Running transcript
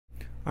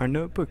Our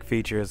notebook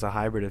feature is a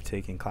hybrid of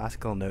taking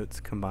classical notes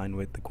combined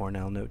with the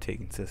Cornell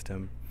note-taking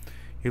system.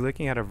 You're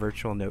looking at a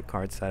virtual note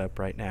card setup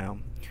right now.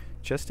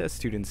 Just as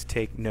students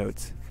take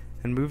notes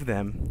and move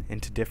them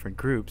into different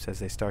groups as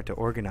they start to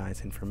organize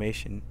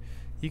information,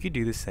 you could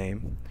do the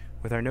same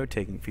with our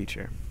note-taking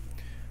feature.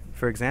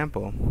 For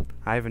example,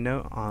 I have a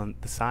note on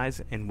the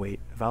size and weight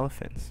of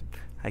elephants.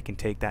 I can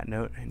take that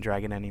note and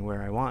drag it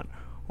anywhere I want,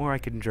 or I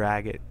can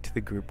drag it to the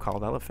group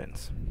called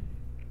elephants.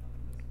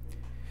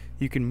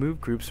 You can move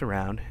groups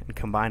around and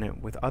combine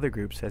it with other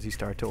groups as you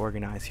start to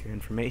organize your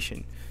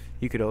information.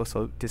 You could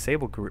also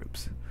disable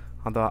groups.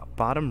 On the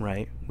bottom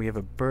right, we have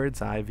a bird's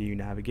eye view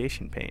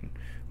navigation pane,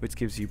 which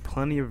gives you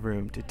plenty of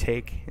room to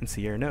take and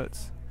see your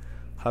notes.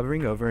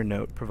 Hovering over a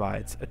note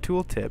provides a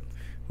tooltip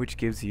which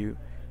gives you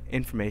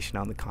information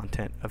on the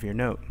content of your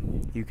note.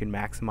 You can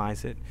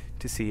maximize it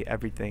to see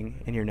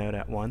everything in your note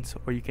at once,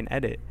 or you can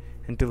edit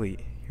and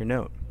delete your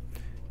note.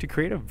 To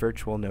create a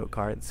virtual note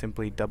card,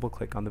 simply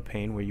double-click on the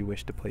pane where you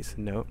wish to place a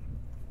note.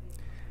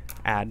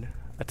 Add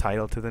a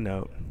title to the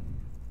note.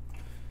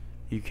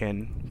 You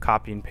can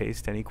copy and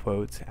paste any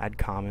quotes, add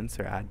comments,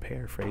 or add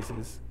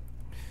paraphrases.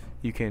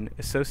 You can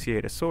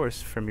associate a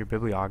source from your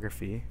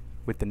bibliography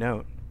with the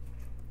note.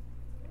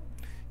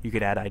 You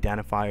could add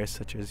identifiers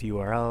such as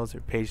URLs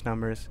or page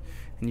numbers,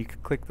 and you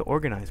could click the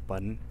Organize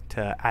button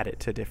to add it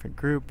to a different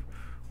group,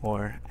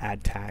 or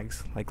add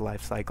tags like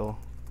life cycle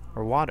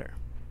or water.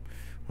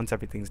 Once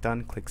everything's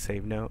done, click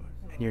Save Note,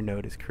 and your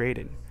note is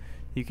created.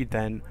 You could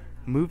then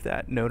move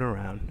that note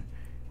around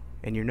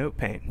in your note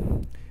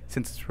pane.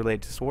 Since it's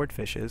related to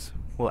swordfishes,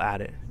 we'll add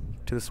it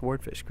to the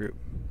swordfish group.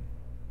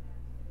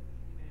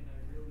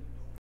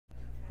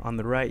 On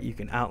the right, you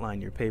can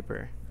outline your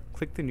paper.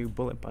 Click the New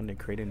Bullet button to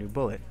create a new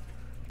bullet.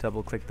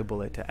 Double-click the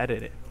bullet to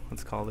edit it.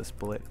 Let's call this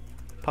bullet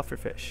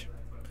Pufferfish.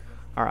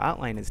 Our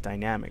outline is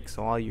dynamic,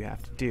 so all you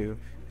have to do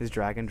is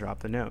drag and drop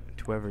the note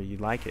to wherever you'd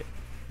like it.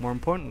 More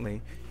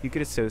importantly, you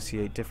could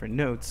associate different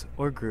notes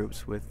or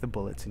groups with the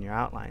bullets in your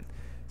outline.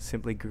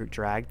 Simply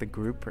drag the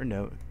group or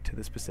note to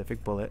the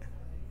specific bullet,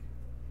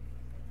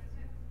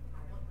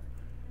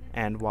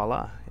 and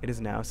voila, it is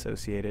now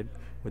associated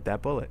with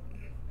that bullet.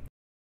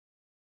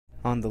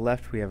 On the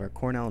left, we have our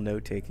Cornell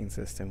note-taking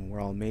system,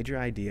 where all major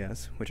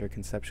ideas, which are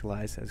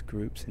conceptualized as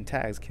groups and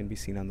tags, can be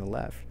seen on the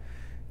left.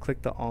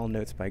 Click the All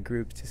Notes by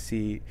Group to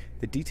see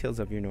the details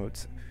of your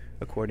notes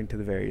according to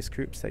the various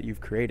groups that you've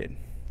created.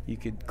 You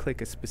could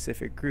click a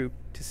specific group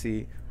to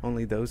see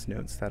only those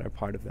notes that are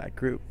part of that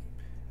group.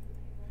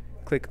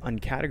 Click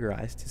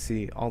Uncategorize to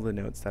see all the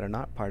notes that are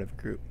not part of a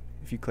group.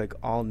 If you click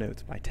All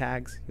Notes by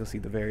Tags, you'll see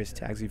the various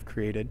tags you've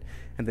created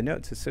and the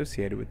notes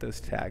associated with those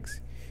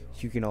tags.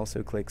 You can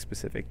also click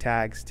specific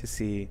tags to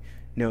see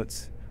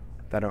notes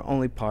that are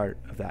only part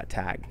of that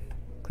tag.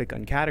 Click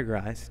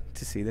Uncategorize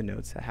to see the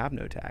notes that have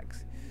no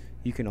tags.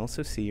 You can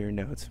also see your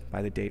notes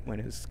by the date when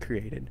it was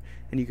created,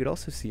 and you could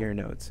also see your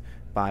notes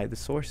by the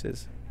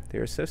sources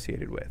they're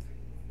associated with.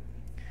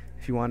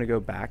 If you want to go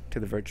back to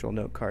the virtual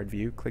note card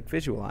view, click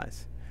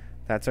Visualize.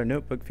 That's our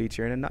notebook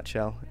feature in a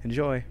nutshell.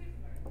 Enjoy!